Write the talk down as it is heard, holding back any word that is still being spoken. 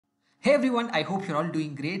Hey everyone, I hope you're all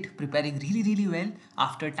doing great, preparing really well.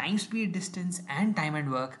 After time, speed, distance, and time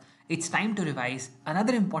and work, it's time to revise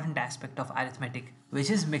another important aspect of arithmetic, which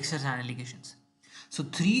is mixtures and alligations. So,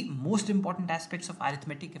 three most important aspects of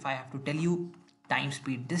arithmetic, if I have to tell you: time,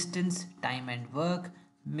 speed, distance, time and work,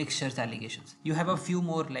 mixtures, alligations. You have a few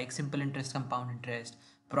more like simple interest, compound interest,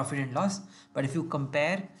 profit and loss, but if you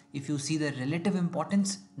compare, if you see the relative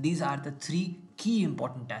importance, these are the three key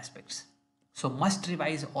important aspects. So must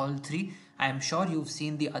revise all three. I am sure you've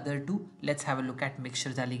seen the other two. Let's have a look at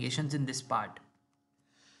mixtures alligations in this part.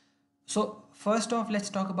 So first off, let's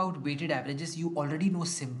talk about weighted averages. You already know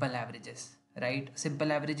simple averages, right?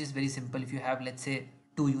 Simple average is very simple. If you have, let's say,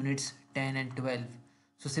 two units, 10 and 12.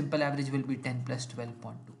 So simple average will be 10 plus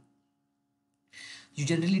 12.2. You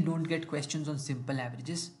generally don't get questions on simple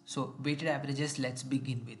averages. So weighted averages, let's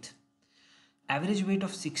begin with. Average weight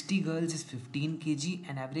of 60 girls is 15 kg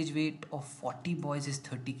and average weight of 40 boys is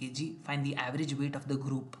 30 kg. Find the average weight of the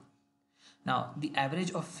group. Now the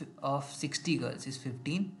average of 60 girls is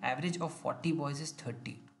 15, average of 40 boys is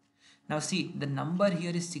 30. Now see, the number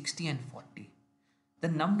here is 60 and 40. The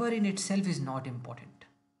number in itself is not important,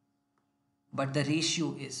 but the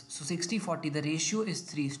ratio is. So 60-40, the ratio is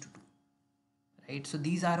 3:2, right? So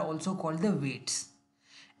these are also called the weights.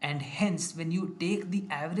 And hence when you take the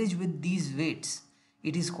average with these weights,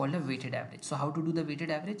 it is called a weighted average. So how to do the weighted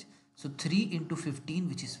average? So 3 into 15,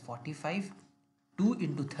 which is 45, 2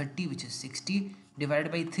 into 30, which is 60,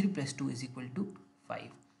 divided by 3 plus 2 is equal to 5.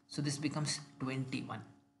 So this becomes 21.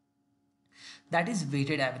 That is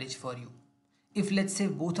weighted average for you. If let's say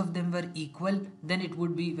both of them were equal, then it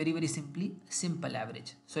would be very simply simple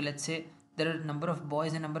average. So let's say there are number of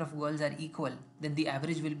boys and number of girls are equal, then the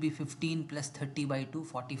average will be 15 plus 30 by 2,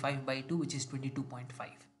 45 by 2, which is 22.5.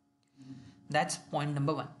 That's point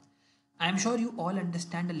number one. I am sure you all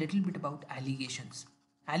understand a little bit about alligations.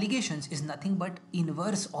 Alligations is nothing but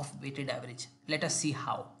inverse of weighted average. Let us see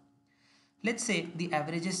how. Let's say the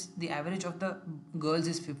average of the girls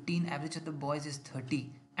is 15, average of the boys is 30,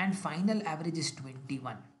 and final average is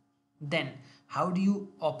 21. Then how do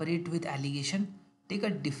you operate with alligation? Take a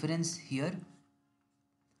difference here.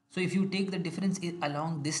 So if you take the difference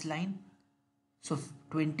along this line, so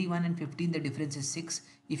 21 and 15, the difference is 6.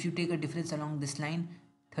 If you take a difference along this line,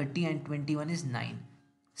 30 and 21 is 9.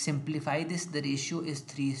 Simplify this, the ratio is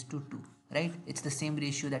 3:2, right? It's the same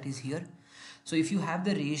ratio that is here. So if you have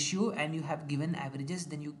the ratio and you have given averages,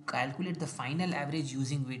 then you calculate the final average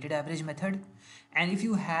using weighted average method. And if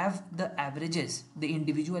you have the averages, the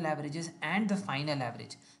individual averages and the final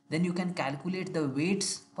average, then you can calculate the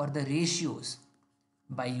weights or the ratios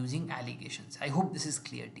by using alligations. I hope this is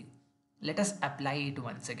clear to you. Let us apply it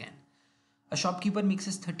once again. A shopkeeper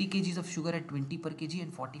mixes 30 kgs of sugar at 20 per kg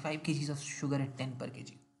and 45 kgs of sugar at 10 per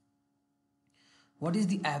kg. What is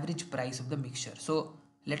the average price of the mixture? So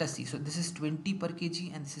let us see. So this is 20 per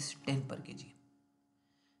kg and this is 10 per kg.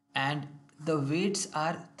 And the weights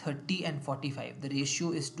are 30 and 45. The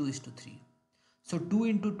ratio is 2:3. So 2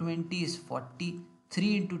 into 20 is 40.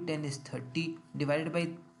 3 into 10 is 30. Divided by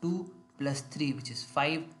 2 plus 3, which is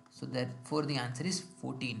 5. So therefore the answer is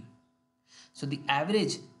 14. So the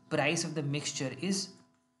average price of the mixture is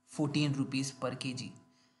 14 rupees per kg.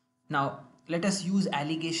 Now let us use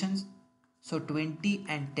alligations. So 20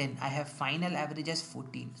 and 10, I have final average as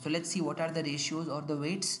 14. So let's see what are the ratios or the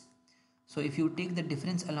weights. So if you take the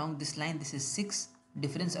difference along this line, this is 6.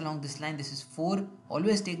 Difference along this line, this is 4.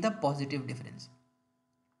 Always take the positive difference.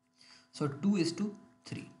 So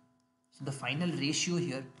 2:3. So the final ratio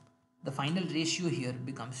here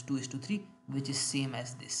becomes 2:3, which is same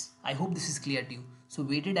as this. I hope this is clear to you. So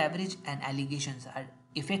weighted average and alligations are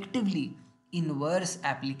effectively inverse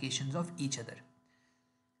applications of each other.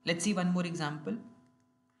 Let's see one more example.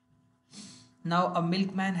 Now a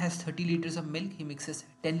milkman has 30 liters of milk. He mixes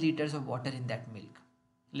 10 liters of water in that milk.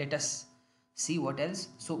 Let us see what else.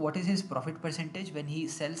 So what is his profit percentage when he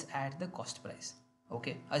sells at the cost price?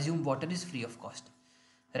 Okay, assume water is free of cost,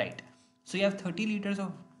 right? So you have 30 liters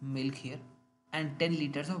of milk here and 10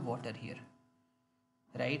 liters of water here,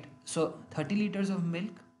 right? So 30 liters of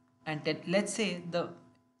milk and 10, let's say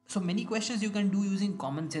so many questions you can do using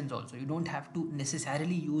common sense also. You don't have to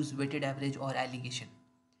necessarily use weighted average or alligation,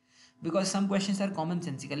 because some questions are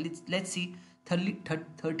commonsensical. Let's see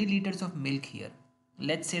 30 liters of milk here.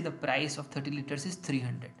 Let's say the price of 30 liters is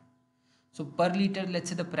 300. So per liter, let's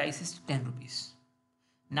say the price is 10 rupees.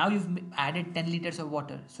 Now you've added 10 liters of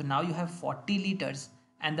water. So now you have 40 liters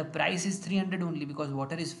and the price is 300 only because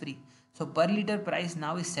water is free. So per liter price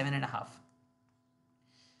now is 7.5.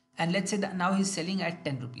 And let's say that now he's selling at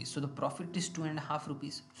 10 rupees. So the profit is 2.5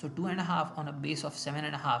 rupees. So 2.5 on a base of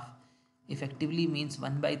 7.5 effectively means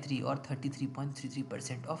 1 by 3 or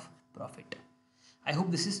 33.33% of profit. I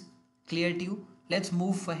hope this is clear to you. Let's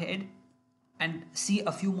move ahead and see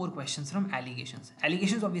a few more questions from alligations.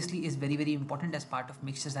 Alligations obviously is very important as part of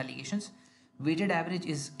mixtures alligations. Weighted average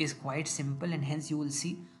is quite simple, and hence you will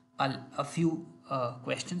see a few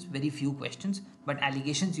questions, very few questions, but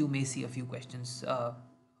alligations you may see a few questions.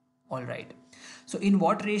 All right. So in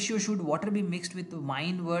what ratio should water be mixed with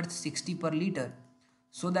wine worth 60 per liter,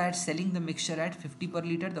 so that selling the mixture at 50 per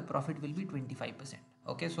liter the profit will be 25%?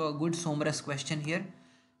 Okay, so a good sonorous question here.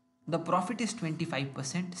 The profit is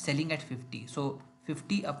 25%, selling at 50. So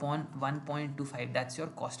 50 upon 1.25, that's your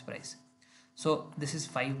cost price. So this is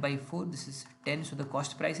 5 by 4, this is 10. So the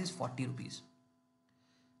cost price is 40 rupees.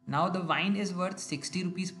 Now the wine is worth 60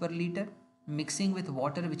 rupees per liter, mixing with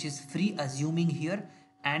water, which is free, assuming here,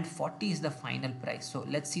 and 40 is the final price. So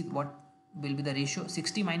let's see what will be the ratio.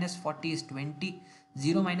 60 minus 40 is 20,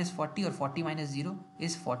 0 minus 40 or 40 minus 0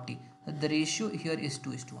 is 40. The ratio here is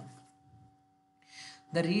 2:1.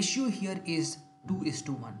 The ratio here is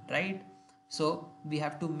 2:1, right? So we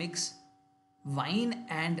have to mix wine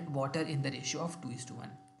and water in the ratio of 2:1.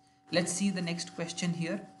 Let's see the next question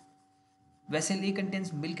here. Vessel A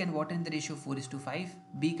contains milk and water in the ratio 4:5.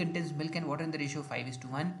 B contains milk and water in the ratio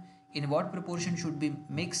 5:1. In what proportion should be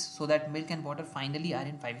mixed so that milk and water finally are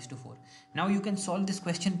in 5:4? Now you can solve this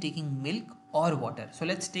question taking milk or water. So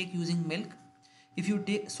let's take using milk. If you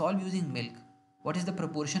solve using milk, what is the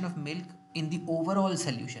proportion of milk in the overall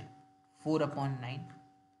solution? 4/9.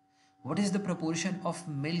 What is the proportion of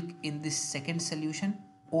milk in this second solution?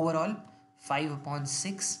 Overall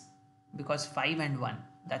 5/6, because 5 and 1,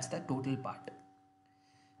 that's the total part.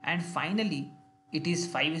 And finally it is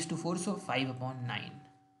 5:4, so 5/9.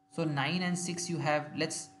 So 9 and 6 you have,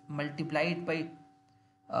 let's multiply it by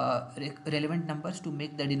relevant numbers to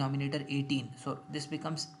make the denominator 18. So this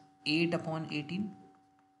becomes 8/18.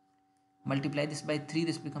 Multiply this by 3,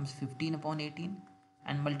 this becomes 15/18,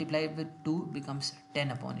 and multiply it with 2 becomes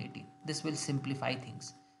 10/18. This will simplify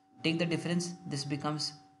things. Take the difference, this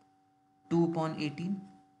becomes 2/18,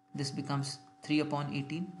 this becomes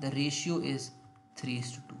 3/18. The ratio is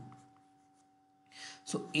 3:2.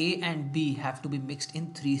 So A and B have to be mixed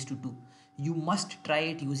in 3:2. You must try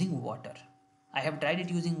it using water. I have tried it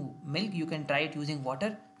using milk. You can try it using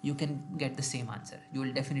water. You can get the same answer. You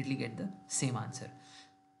will definitely get the same answer.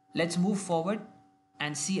 Let's move forward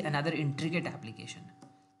and see another intricate application.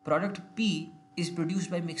 Product P is produced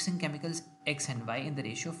by mixing chemicals X and Y in the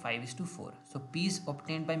ratio 5:4. So P is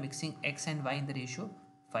obtained by mixing X and Y in the ratio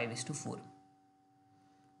 5:4.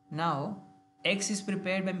 Now X is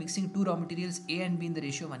prepared by mixing two raw materials A and B in the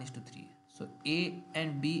ratio 1:3. So A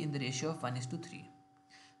and B in the ratio of 1:3.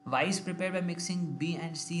 Y is prepared by mixing B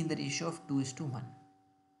and C in the ratio of 2:1.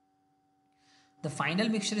 The final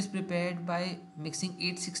mixture is prepared by mixing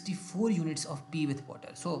 864 units of P with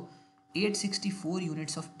water. So 864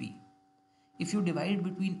 units of P. If you divide it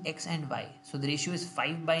between X and Y, so the ratio is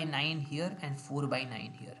 5/9 here and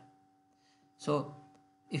 4/9 here. So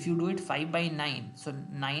if you do it 5/9, so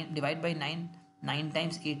 9 divide by 9, 9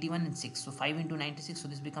 times 81 and 6. So 5 into 96, so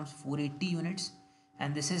this becomes 480 units,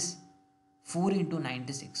 and this is 4 into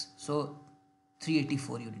 96, so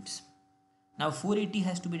 384 units. Now 480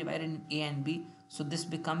 has to be divided in A and B, so this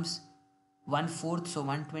becomes 1/4, so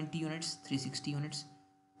 120 units, 360 units.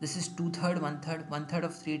 This is 2/3, 1/3. 1/3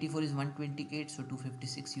 of 384 is 128, so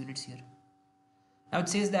 256 units here. Now it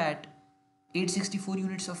says that 864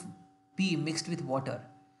 units of P mixed with water.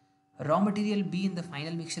 Raw material B in the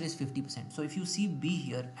final mixture is 50%. So if you see B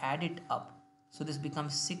here, add it up. So this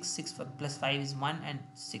becomes 6, 6 plus 5 is 1 and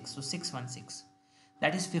 6. So 616.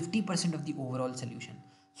 That is 50% of the overall solution.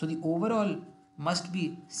 So the overall must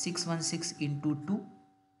be 616 into 2.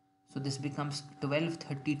 So this becomes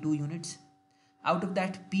 1232 units. Out of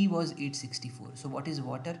that, P was 864. So what is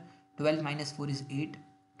water? 12 minus 4 is 8.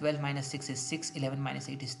 12 minus 6 is 6. 11 minus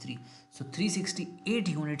 8 is 3. So 368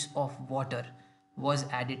 units of water was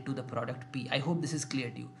added to the product P. I hope this is clear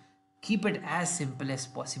to you. Keep it as simple as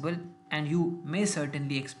possible, and you may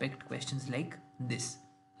certainly expect questions like this.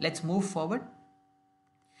 Let's move forward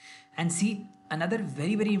and see another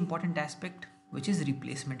very important aspect, which is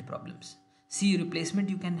replacement problems. See, replacement,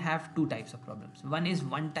 you can have two types of problems. One is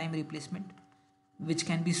one-time replacement, which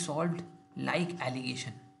can be solved like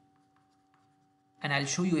alligation, and I'll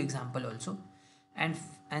show you example also.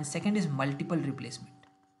 And second is multiple replacement.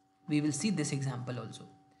 We will see this example also.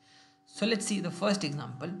 So let's see the first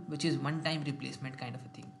example, which is one-time replacement kind of a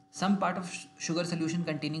thing. Some part of sugar solution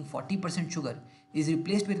containing 40% sugar is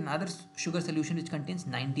replaced with another sugar solution which contains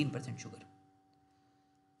 19% sugar.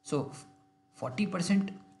 So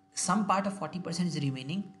 40%, some part of 40% is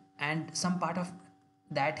remaining, and some part of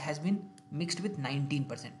that has been mixed with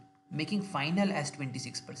 19%, making final as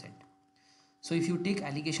 26%. So if you take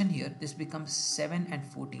alligation here, this becomes 7 and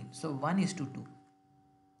 14. So 1 is to 2.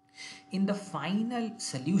 In the final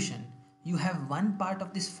solution, you have one part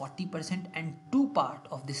of this 40% and two part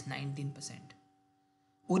of this 19%.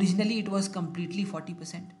 Originally it was completely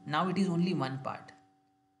 40%. Now it is only one part.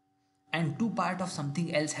 And two part of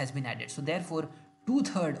something else has been added. So therefore,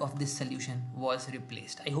 2/3 of this solution was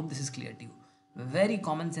replaced. I hope this is clear to you. Very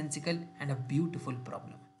commonsensical and a beautiful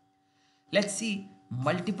problem. Let's see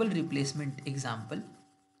multiple replacement example,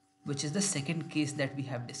 which is the second case that we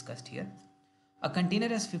have discussed here. A container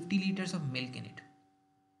has 50 liters of milk in it.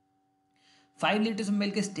 5 liters of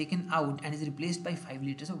milk is taken out and is replaced by 5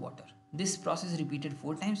 liters of water. This process is repeated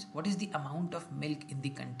 4 times. What is the amount of milk in the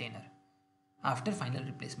container after final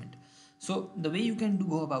replacement? So the way you can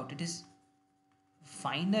go about it is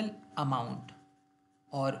final amount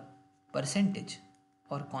or percentage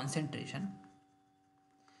or concentration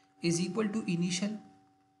is equal to initial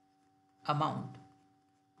amount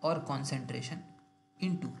or concentration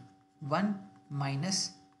into 1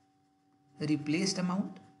 minus replaced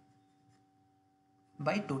amount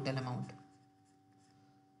by total amount.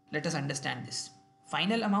 Let us understand this.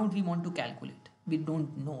 Final amount we want to calculate. We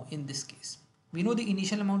don't know in this case. We know the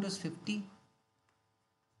initial amount was 50.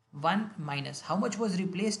 1 minus how much was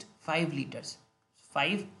replaced? 5 liters.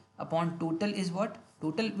 5 upon total is what?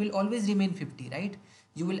 Total will always remain 50, right?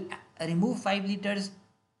 You will remove 5 liters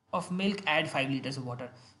of milk, add 5 liters of water.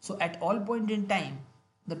 So at all point in time,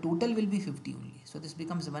 the total will be 50 only. So this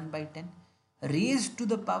becomes 1 by 10 raised to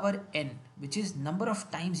the power n, which is number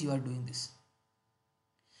of times you are doing this.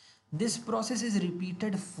 This process is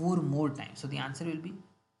repeated 4 more times. So the answer will be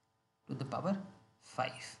to the power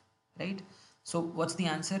 5, right? So what's the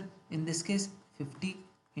answer in this case? 50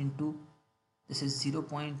 into this is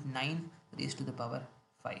 0.9 raised to the power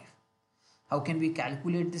 5. How can we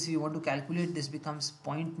calculate this? If you want to calculate, this becomes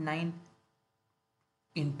 0.9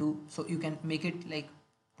 into, so you can make it like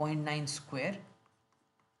 0.9 square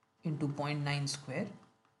into 0.9 square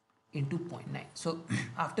into 0.9. So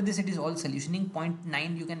after this it is all solutioning.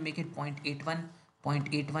 0.9 you can make it 0.81,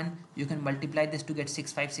 0.81 you can multiply this to get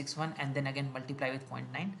 6561 and then again multiply with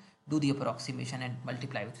 0.9, do the approximation and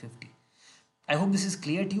multiply with 50. I hope this is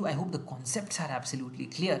clear to you. I hope the concepts are absolutely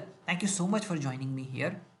clear. Thank you so much for joining me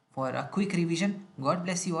here for a quick revision. God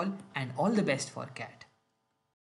bless you all and all the best for CAT.